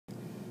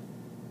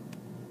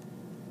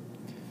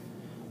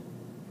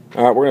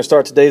Alright, we're going to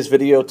start today's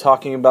video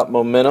talking about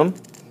momentum,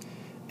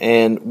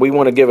 and we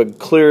want to give a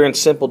clear and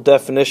simple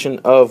definition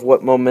of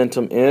what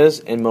momentum is,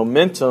 and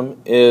momentum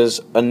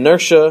is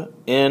inertia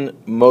in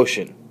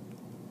motion.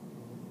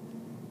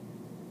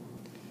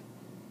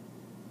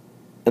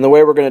 And the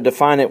way we're going to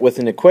define it with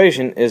an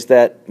equation is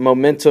that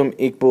momentum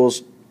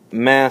equals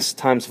mass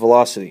times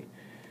velocity.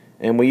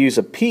 And we use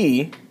a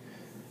P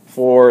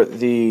for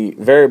the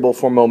variable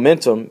for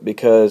momentum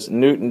because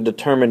Newton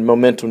determined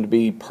momentum to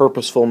be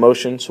purposeful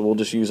motion, so we'll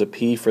just use a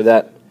P for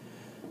that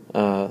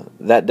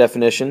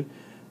definition.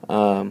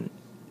 And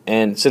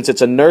since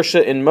it's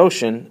inertia in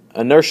motion,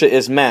 inertia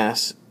is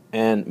mass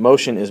and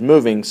motion is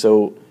moving,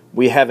 so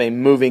we have a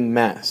moving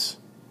mass.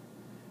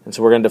 And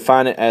so we're going to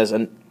define it as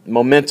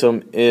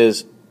momentum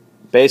is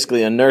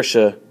basically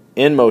inertia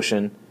in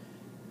motion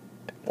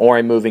or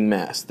a moving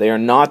mass. They are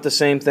not the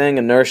same thing.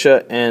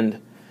 Inertia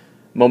and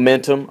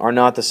momentum are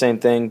not the same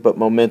thing, but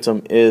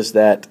momentum is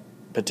that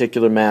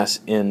particular mass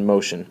in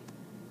motion.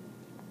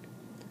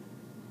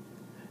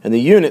 And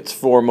the units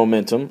for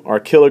momentum are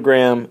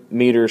kilogram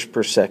meters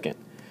per second.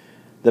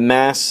 The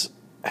mass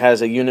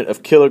has a unit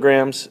of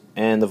kilograms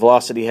and the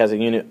velocity has a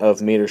unit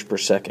of meters per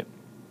second.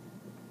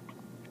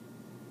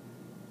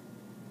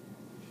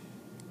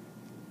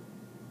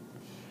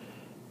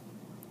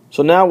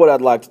 So now what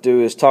I'd like to do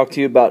is talk to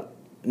you about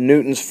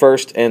Newton's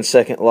first and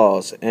second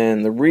laws,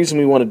 and the reason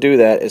we want to do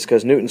that is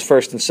because Newton's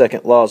first and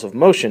second laws of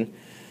motion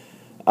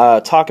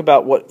talk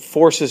about what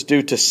forces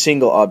do to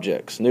single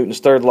objects. Newton's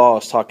third law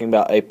is talking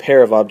about a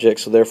pair of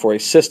objects, so therefore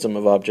a system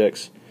of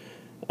objects,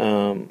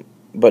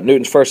 but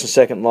Newton's first and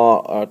second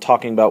law are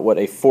talking about what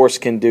a force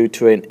can do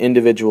to an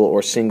individual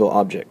or single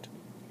object.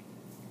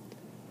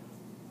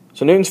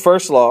 So Newton's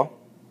first law,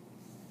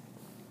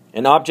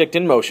 an object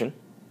in motion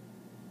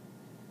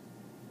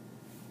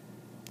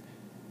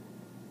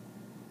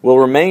will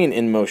remain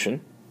in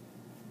motion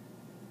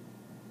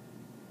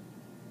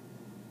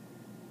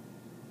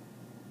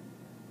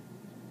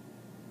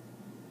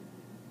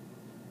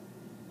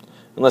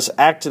unless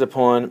acted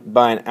upon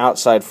by an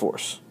outside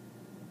force.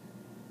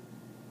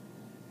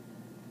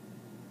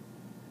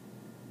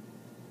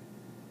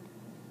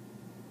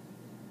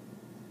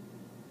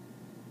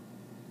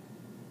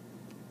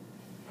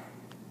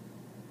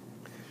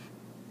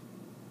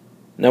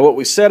 Now what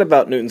we said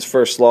about Newton's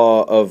first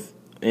law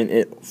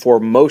for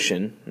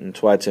motion, and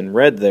that's why it's in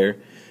red there,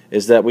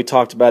 is that we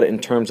talked about it in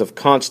terms of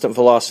constant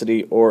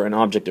velocity or an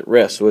object at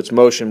rest. So its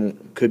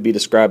motion could be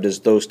described as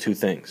those two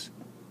things.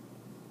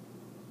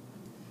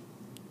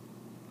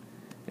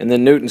 And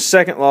then Newton's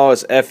second law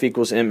is F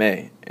equals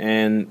ma.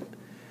 And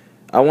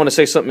I want to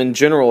say something in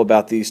general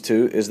about these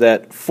two, is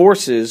that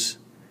forces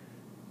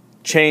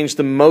change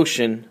the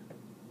motion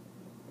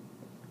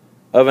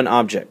of an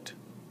object.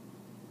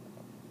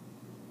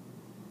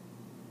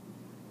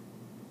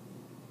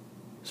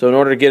 So in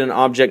order to get an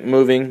object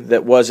moving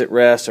that was at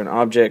rest, or an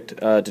object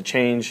to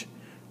change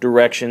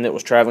direction that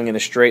was traveling in a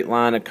straight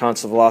line at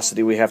constant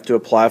velocity, we have to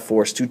apply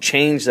force to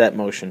change that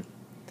motion.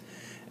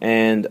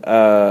 And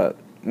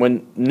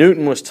when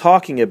Newton was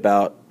talking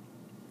about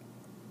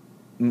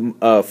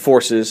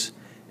forces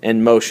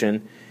and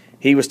motion,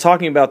 he was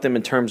talking about them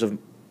in terms of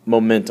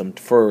momentum.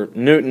 For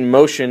Newton,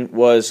 motion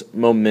was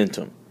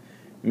momentum,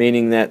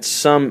 meaning that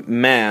some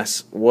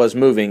mass was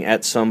moving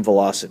at some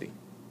velocity.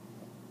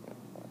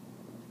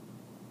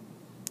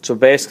 So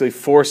basically,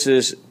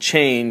 forces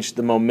change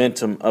the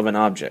momentum of an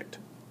object.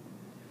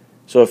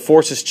 So if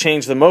forces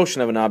change the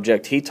motion of an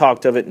object, he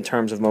talked of it in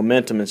terms of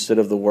momentum instead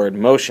of the word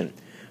motion.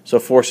 So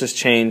forces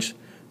change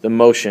the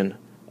motion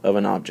of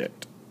an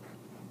object.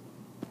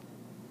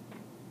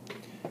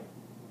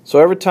 So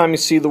every time you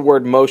see the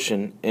word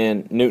motion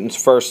in Newton's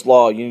first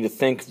law, you need to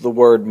think of the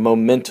word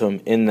momentum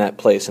in that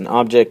place. An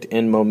object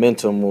in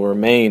momentum will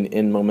remain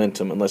in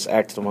momentum unless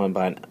acted upon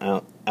by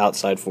an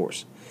outside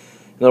force.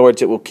 In other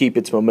words, it will keep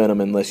its momentum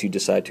unless you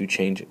decide to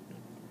change it.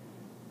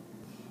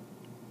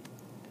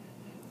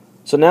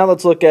 So now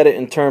let's look at it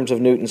in terms of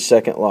Newton's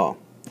second law.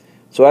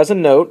 So as a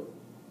note,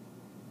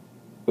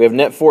 we have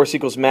net force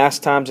equals mass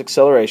times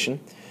acceleration.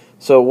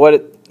 So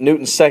what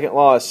Newton's second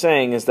law is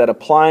saying is that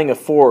applying a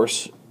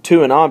force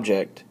to an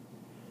object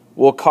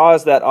will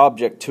cause that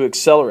object to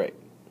accelerate.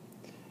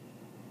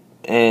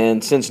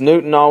 And since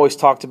Newton always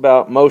talked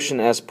about motion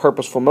as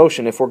purposeful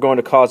motion, if we're going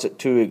to cause it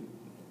to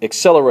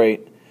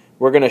accelerate,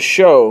 we're going to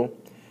show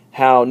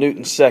how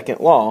Newton's second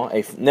law,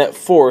 a net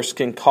force,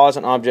 can cause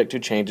an object to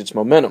change its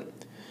momentum.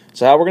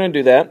 So how we're going to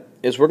do that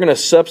is we're going to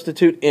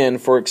substitute in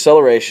for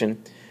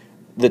acceleration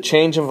the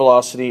change in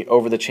velocity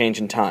over the change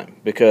in time,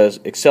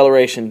 because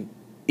acceleration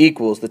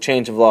equals the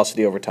change in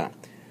velocity over time.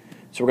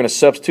 So we're going to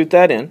substitute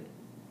that in,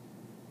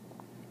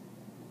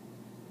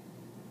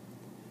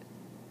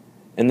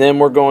 and then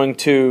we're going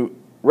to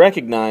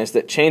recognize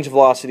that change of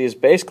velocity is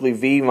basically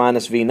v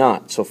minus v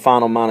naught, so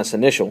final minus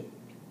initial,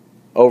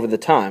 over the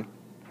time.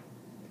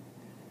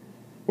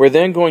 We're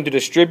then going to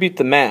distribute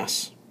the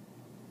mass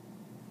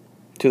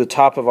to the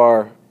top of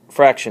our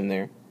fraction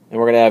there, and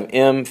we're going to have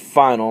m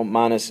final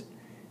minus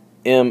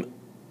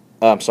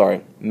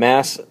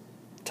mass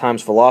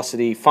times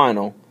velocity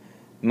final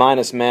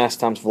minus mass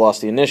times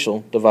velocity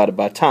initial divided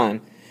by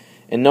time.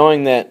 And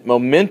knowing that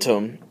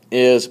momentum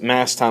is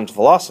mass times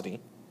velocity,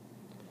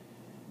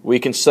 we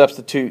can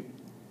substitute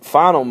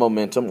final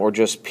momentum, or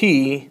just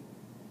P,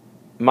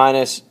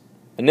 minus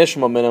initial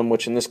momentum,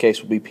 which in this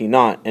case will be P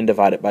naught, and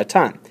divide it by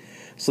time.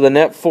 So the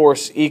net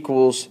force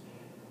equals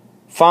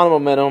final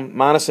momentum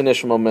minus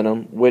initial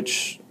momentum,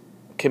 which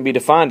can be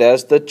defined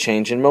as the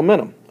change in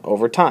momentum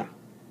over time.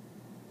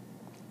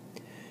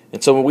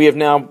 And so we have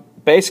now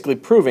basically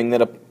proven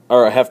that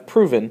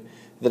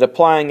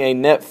applying a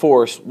net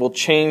force will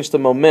change the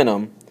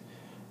momentum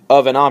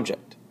of an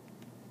object.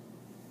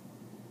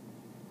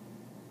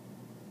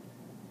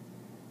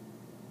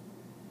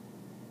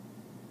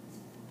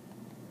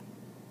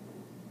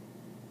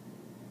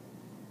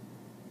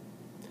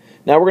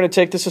 Now we're going to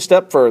take this a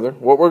step further.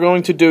 What we're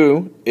going to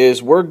do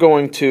is we're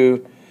going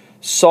to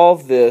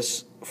solve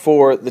this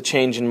for the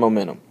change in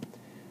momentum.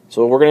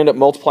 So we're going to end up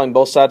multiplying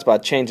both sides by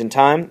change in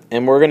time,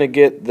 and we're going to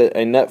get that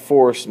a net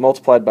force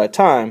multiplied by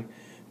time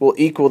will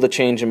equal the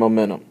change in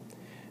momentum.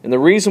 And the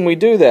reason we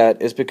do that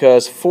is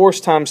because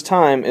force times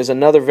time is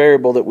another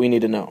variable that we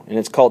need to know, and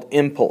it's called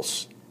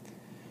impulse.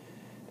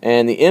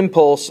 And the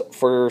impulse,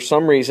 for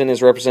some reason,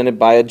 is represented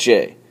by a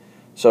J.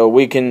 So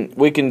we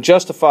can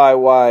justify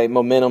why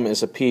momentum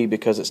is a P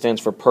because it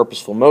stands for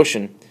purposeful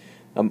motion,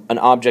 an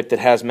object that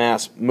has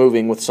mass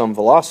moving with some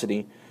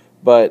velocity.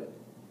 But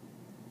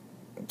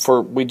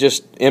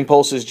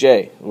impulse is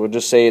J. We'll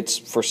just say it's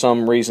for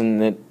some reason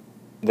that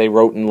they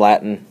wrote in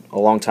Latin a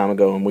long time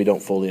ago, and we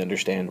don't fully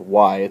understand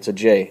why it's a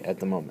J at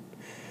the moment.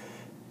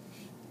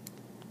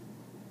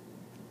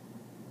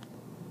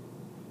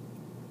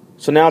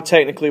 So now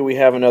technically we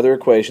have another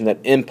equation that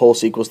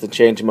impulse equals the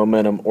change in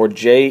momentum, or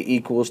J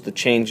equals the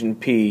change in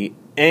P,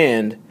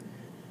 and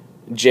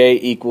J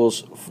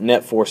equals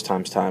net force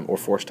times time, or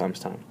force times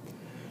time.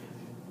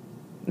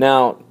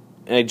 Now,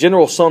 in a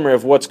general summary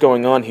of what's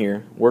going on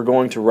here, we're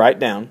going to write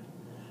down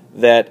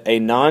that a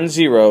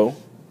non-zero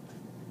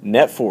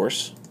net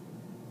force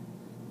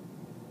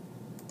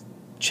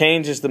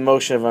changes the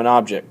motion of an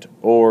object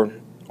or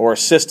a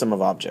system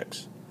of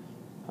objects.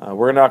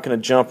 We're not going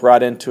to jump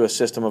right into a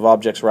system of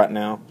objects right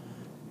now,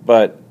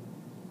 but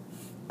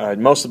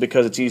mostly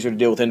because it's easier to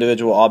deal with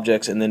individual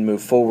objects and then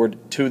move forward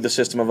to the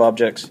system of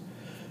objects.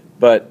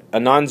 But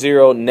a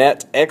non-zero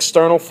net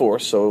external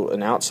force, so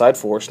an outside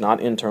force, not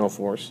internal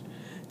force,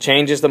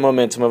 changes the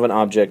momentum of an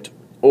object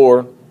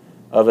or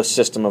of a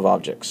system of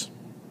objects.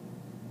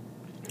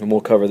 And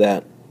we'll cover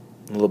that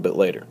a little bit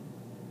later.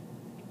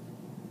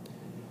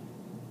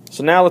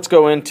 So now let's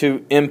go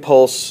into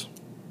impulse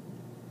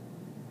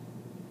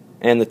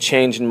and the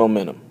change in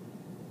momentum.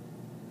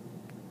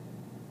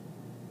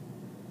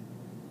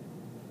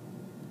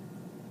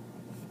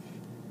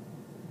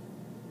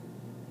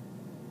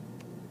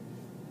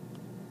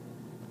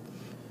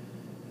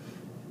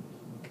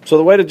 So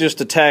the way to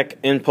just attack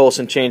impulse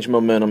and change in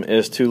momentum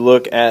is to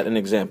look at an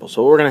example.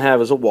 So what we're going to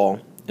have is a wall,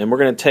 and we're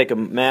going to take a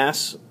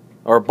mass,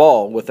 or a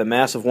ball with a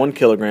mass of 1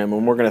 kilogram,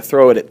 and we're going to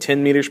throw it at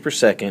 10 meters per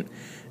second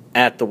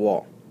at the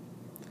wall.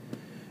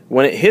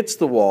 When it hits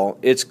the wall,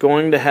 it's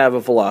going to have a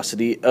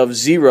velocity of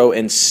 0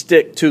 and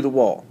stick to the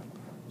wall.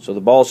 So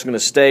the ball is going to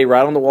stay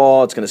right on the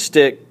wall. It's going to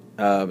stick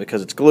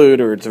because it's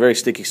glued, or it's a very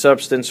sticky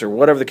substance, or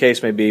whatever the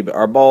case may be. But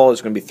our ball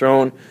is going to be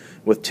thrown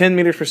with 10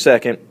 meters per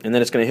second, and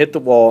then it's going to hit the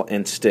wall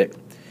and stick.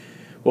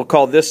 We'll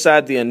call this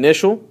side the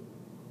initial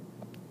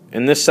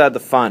and this side the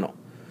final.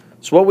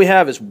 So what we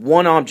have is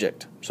one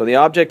object. So the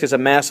object is a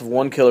mass of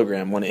 1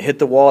 kilogram. When it hit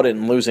the wall, it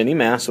didn't lose any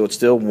mass, so it's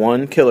still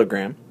 1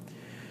 kilogram.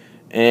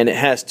 And it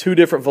has two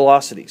different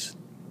velocities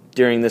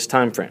during this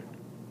time frame.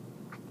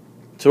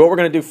 So what we're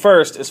going to do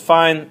first is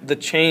find the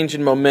change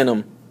in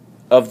momentum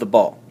of the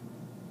ball.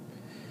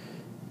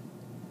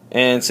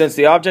 And since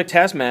the object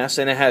has mass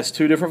and it has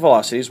two different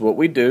velocities, what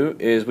we do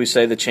is we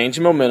say the change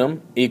in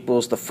momentum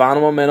equals the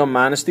final momentum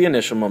minus the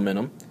initial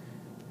momentum.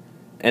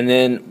 And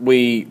then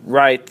we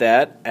write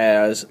that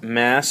as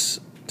mass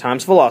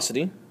times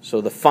velocity,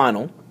 so the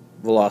final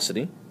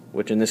velocity,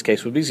 which in this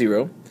case would be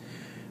 0,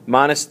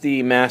 minus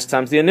the mass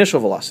times the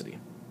initial velocity.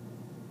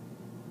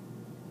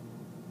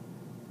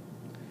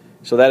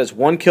 So that is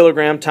 1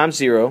 kilogram times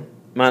 0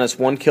 minus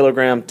 1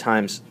 kilogram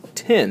times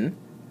 10.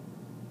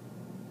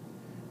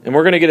 And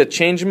we're going to get a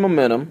change in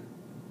momentum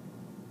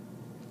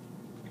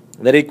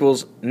that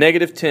equals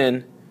negative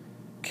 10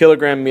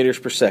 kilogram meters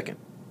per second.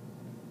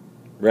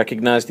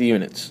 Recognize the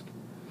units.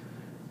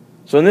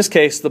 So in this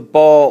case, the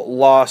ball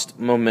lost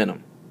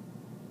momentum.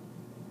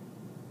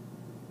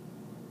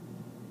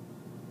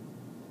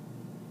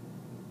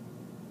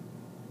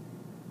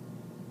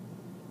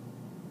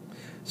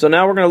 So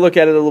now we're going to look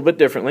at it a little bit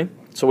differently.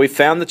 So we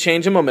found the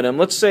change in momentum.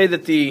 Let's say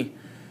that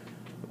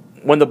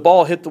when the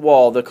ball hit the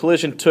wall, the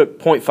collision took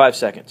 0.5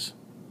 seconds.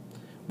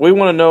 We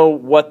want to know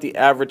what the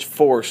average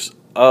force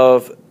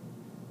of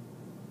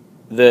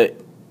the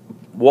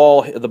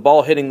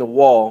ball hitting the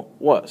wall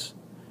was.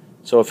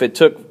 So if it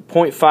took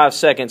 0.5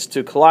 seconds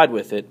to collide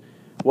with it,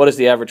 what is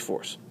the average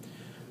force?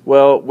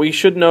 Well, we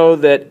should know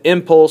that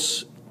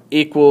impulse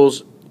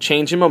equals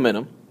change in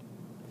momentum,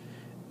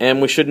 And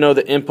we should know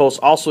that impulse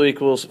also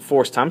equals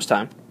force times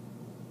time.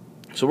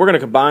 So we're going to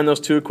combine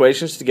those two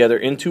equations together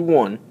into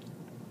one,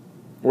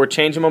 where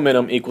change in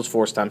momentum equals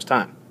force times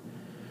time.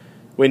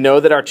 We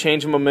know that our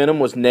change in momentum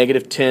was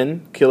negative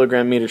 10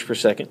 kilogram meters per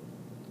second.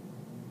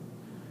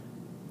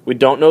 We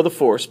don't know the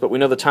force, but we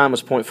know the time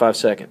was 0.5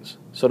 seconds.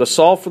 So to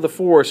solve for the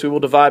force, we will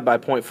divide by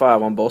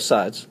 0.5 on both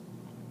sides.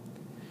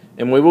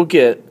 And we will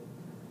get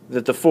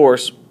that the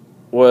force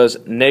was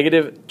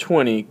negative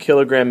 20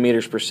 kilogram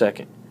meters per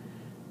second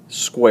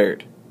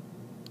squared.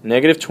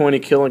 Negative 20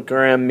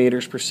 kilogram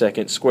meters per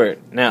second squared.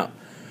 Now,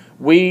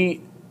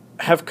 we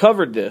have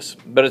covered this,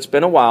 but it's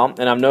been a while,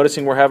 and I'm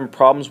noticing we're having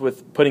problems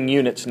with putting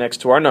units next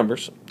to our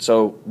numbers.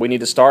 So we need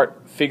to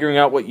start figuring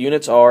out what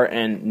units are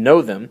and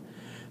know them.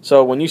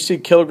 So when you see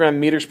kilogram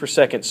meters per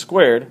second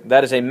squared,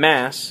 that is a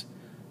mass,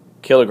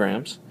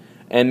 kilograms,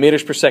 and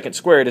meters per second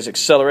squared is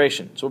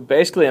acceleration. So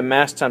basically a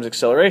mass times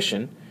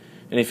acceleration.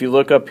 And if you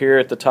look up here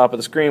at the top of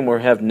the screen where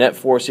we have net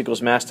force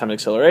equals mass times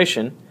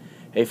acceleration,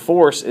 a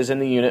force is in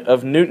the unit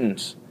of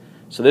newtons.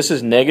 So this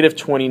is negative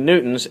 20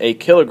 newtons. A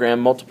kilogram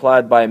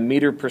multiplied by a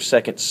meter per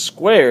second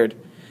squared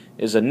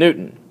is a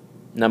newton.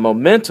 Now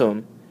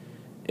momentum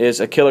is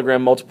a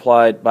kilogram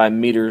multiplied by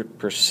meter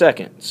per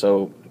second.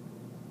 So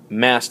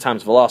mass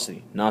times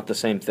velocity, not the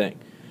same thing.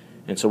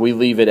 And so we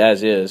leave it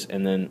as is,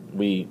 and then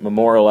we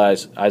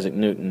memorialize Isaac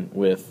Newton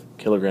with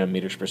kilogram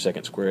meters per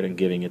second squared and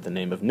giving it the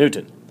name of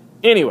Newton.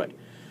 Anyway,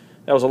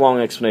 that was a long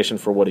explanation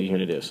for what a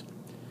unit is.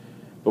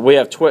 But we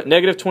have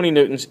negative 20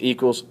 newtons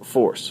equals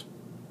force.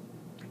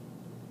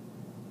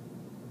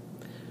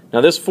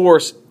 Now this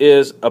force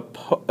is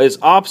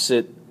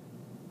opposite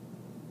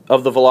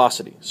of the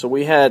velocity. So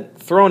we had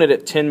thrown it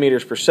at 10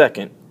 meters per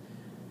second,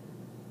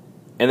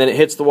 and then it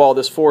hits the wall.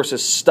 This force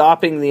is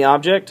stopping the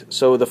object,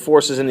 so the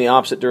force is in the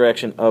opposite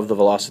direction of the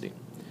velocity.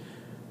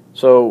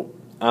 So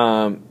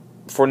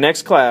for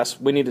next class,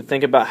 we need to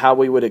think about how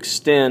we would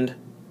extend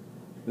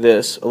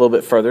this a little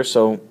bit further.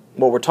 So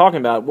what we're talking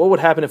about, what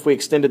would happen if we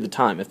extended the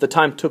time? If the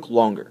time took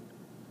longer?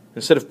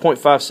 Instead of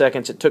 0.5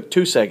 seconds, it took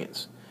 2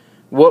 seconds.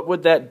 What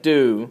would that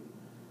do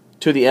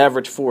to the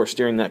average force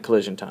during that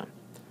collision time?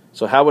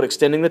 So how would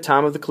extending the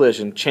time of the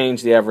collision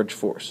change the average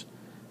force?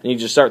 And you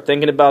just start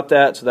thinking about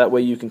that, so that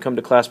way you can come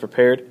to class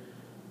prepared,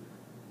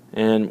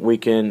 and we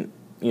can,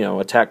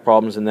 attack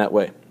problems in that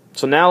way.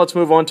 So now let's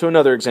move on to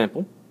another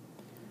example.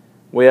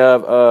 We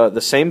have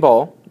the same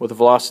ball with a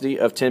velocity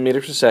of 10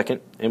 meters per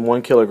second and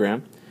 1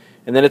 kilogram,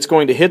 and then it's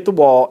going to hit the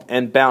wall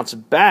and bounce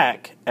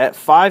back at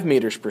 5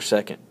 meters per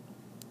second.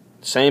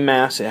 Same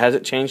mass, it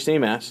hasn't changed any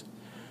mass.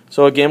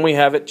 So again, we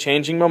have it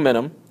changing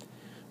momentum,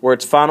 where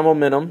it's final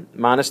momentum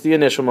minus the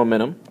initial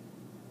momentum.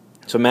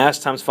 So mass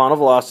times final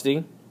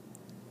velocity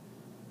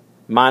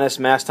minus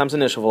mass times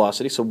initial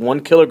velocity. So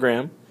 1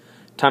 kilogram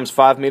times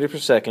 5 meters per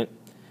second,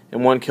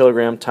 and 1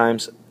 kilogram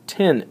times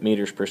 10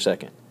 meters per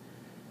second.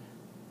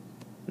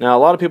 Now, a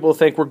lot of people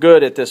think we're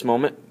good at this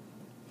moment.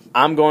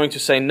 I'm going to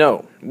say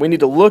no. We need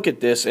to look at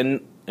this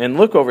and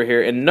look over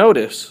here and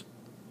notice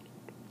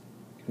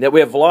that we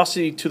have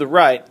velocity to the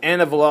right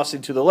and a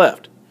velocity to the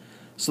left.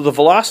 So the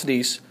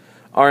velocities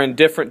are in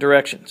different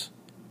directions.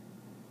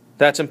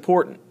 That's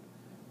important,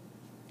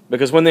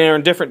 because when they are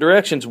in different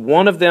directions,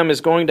 one of them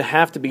is going to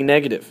have to be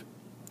negative.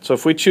 So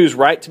if we choose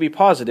right to be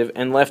positive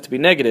and left to be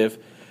negative,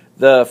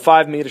 the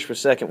 5 meters per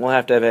second will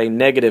have to have a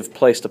negative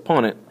placed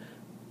upon it.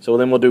 So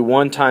then we'll do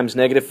 1 times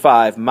negative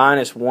 5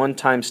 minus 1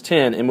 times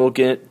 10, and we'll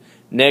get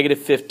negative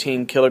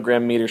 15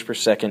 kilogram meters per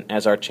second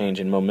as our change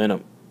in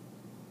momentum.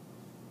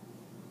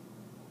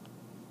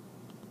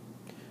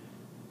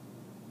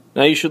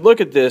 Now you should look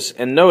at this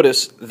and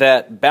notice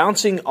that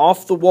bouncing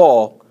off the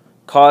wall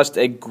caused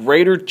a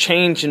greater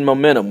change in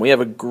momentum. We have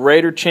a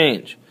greater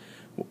change.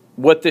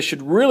 What this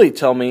should really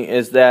tell me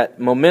is that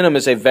momentum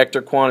is a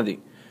vector quantity.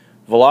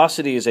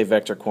 Velocity is a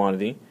vector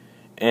quantity,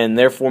 and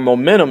therefore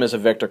momentum is a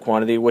vector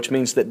quantity, which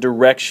means that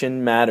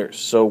direction matters.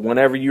 So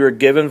whenever you are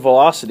given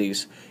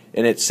velocities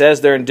and it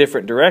says they're in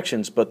different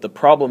directions, but the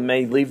problem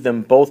may leave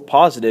them both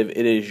positive,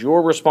 it is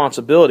your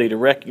responsibility to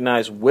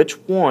recognize which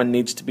one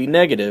needs to be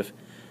negative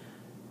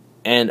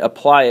and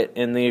apply it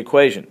in the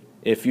equation.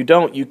 If you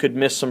don't, you could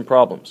miss some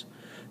problems.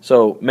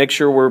 So make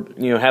sure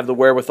have the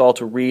wherewithal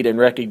to read and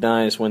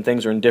recognize when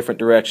things are in different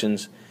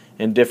directions,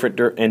 and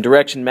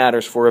direction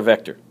matters for a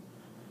vector.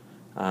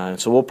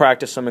 So we'll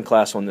practice some in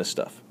class on this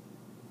stuff.